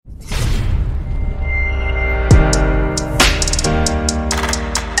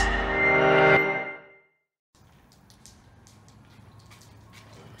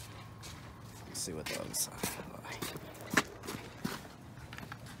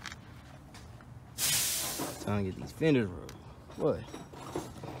Trying to get these fenders rolled. What?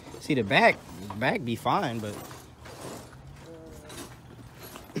 See, the back be fine, but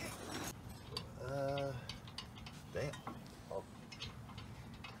damn. Oh.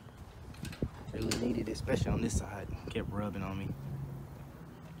 Really needed it, especially on this side. Kept rubbing on me.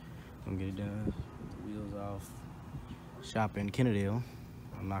 Gonna get it done. Wheels off. Shop in Kennedale.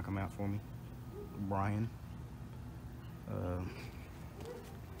 I'll knock them out for me. Brian.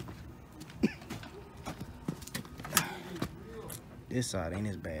 This side ain't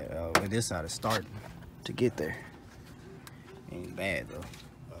as bad. Well, this side is starting to get there. Ain't bad though.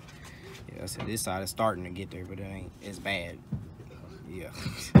 Yeah, I said this side is starting to get there, but it ain't as bad. Yeah.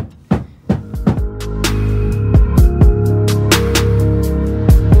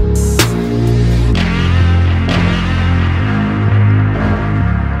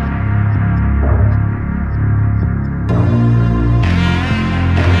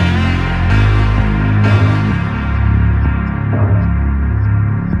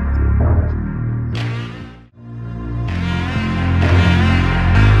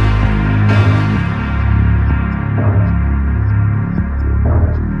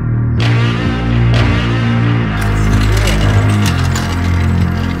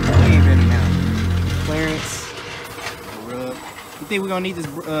 Think we're gonna need this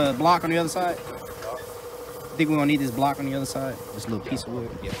block on the other side? Think we're gonna need this block on the other side? This little piece of wood?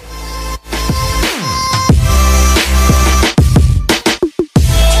 Yeah.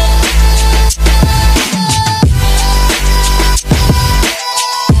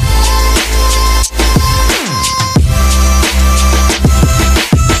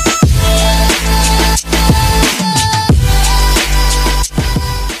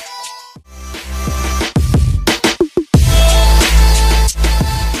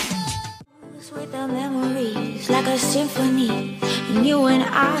 Like a symphony, and you and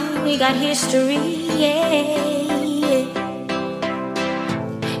I, we got history, yeah.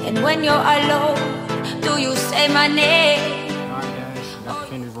 And when you're alone, do you say my name? Alright guys, got the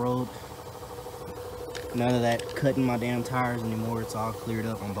fenders rolled. None of that cutting my damn tires anymore. It's all cleared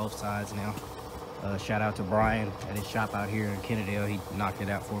up on both sides now. Shout out to Brian at his shop out here in Kennedale. He knocked it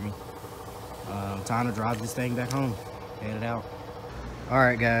out for me. Time to drive this thing back home. Head it out.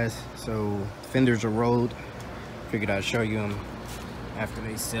 Alright guys, so fenders are rolled. Figured I'd show you them after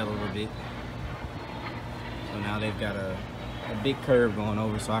they settle a little bit. So now they've got a big curve going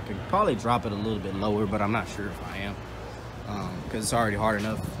over, so I could probably drop it a little bit lower, but I'm not sure if I am, because it's already hard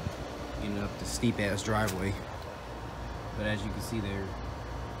enough, up the steep ass driveway. But as you can see, they're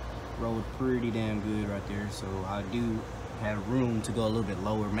rolled pretty damn good right there, so I do have room to go a little bit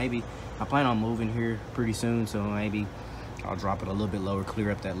lower. Maybe I plan on moving here pretty soon, so maybe I'll drop it a little bit lower,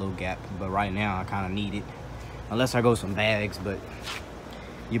 clear up that little gap. But right now I kind of need it, unless I go some bags, but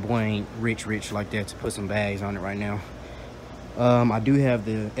your boy ain't rich like that to put some bags on it right now. I do have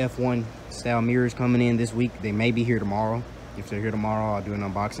the F1 style mirrors coming in this week. They may be here tomorrow. If they're here tomorrow, I'll do an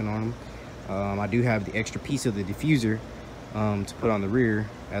unboxing on them. I do have the extra piece of the diffuser to put on the rear.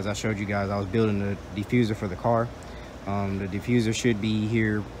 As I showed you guys, I was building the diffuser for the car. The diffuser should be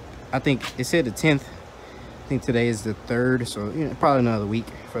here, I think it said the 10th. I think today is the 3rd, so probably another week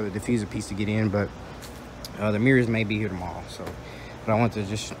for the diffuser piece to get in, but the mirrors may be here tomorrow. So, but I want to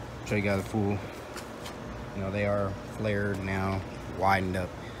just show you guys the full, they are flared now, widened up.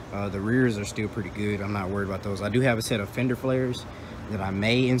 The rears are still pretty good. I'm not worried about those. I do have a set of fender flares that I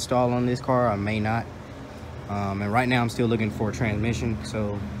may install on this car, I may not. And right now I'm still looking for a transmission,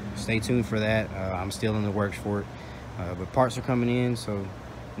 so stay tuned for that. I'm still in the works for it, but parts are coming in, so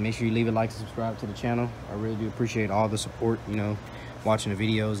make sure you leave a like and subscribe to the channel. I really do appreciate all the support, watching the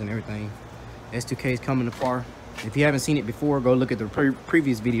videos and everything. S2K is coming to par. If you haven't seen it before, go look at the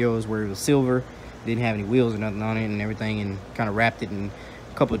previous videos where it was silver, didn't have any wheels or nothing on it and everything, and kind of wrapped it in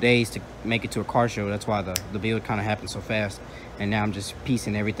a couple of days to make it to a car show. That's why the build kind of happened so fast. And now I'm just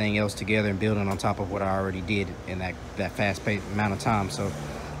piecing everything else together and building on top of what I already did in that fast-paced amount of time. So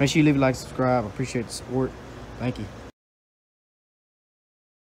make sure you leave a like, subscribe. I appreciate the support. Thank you.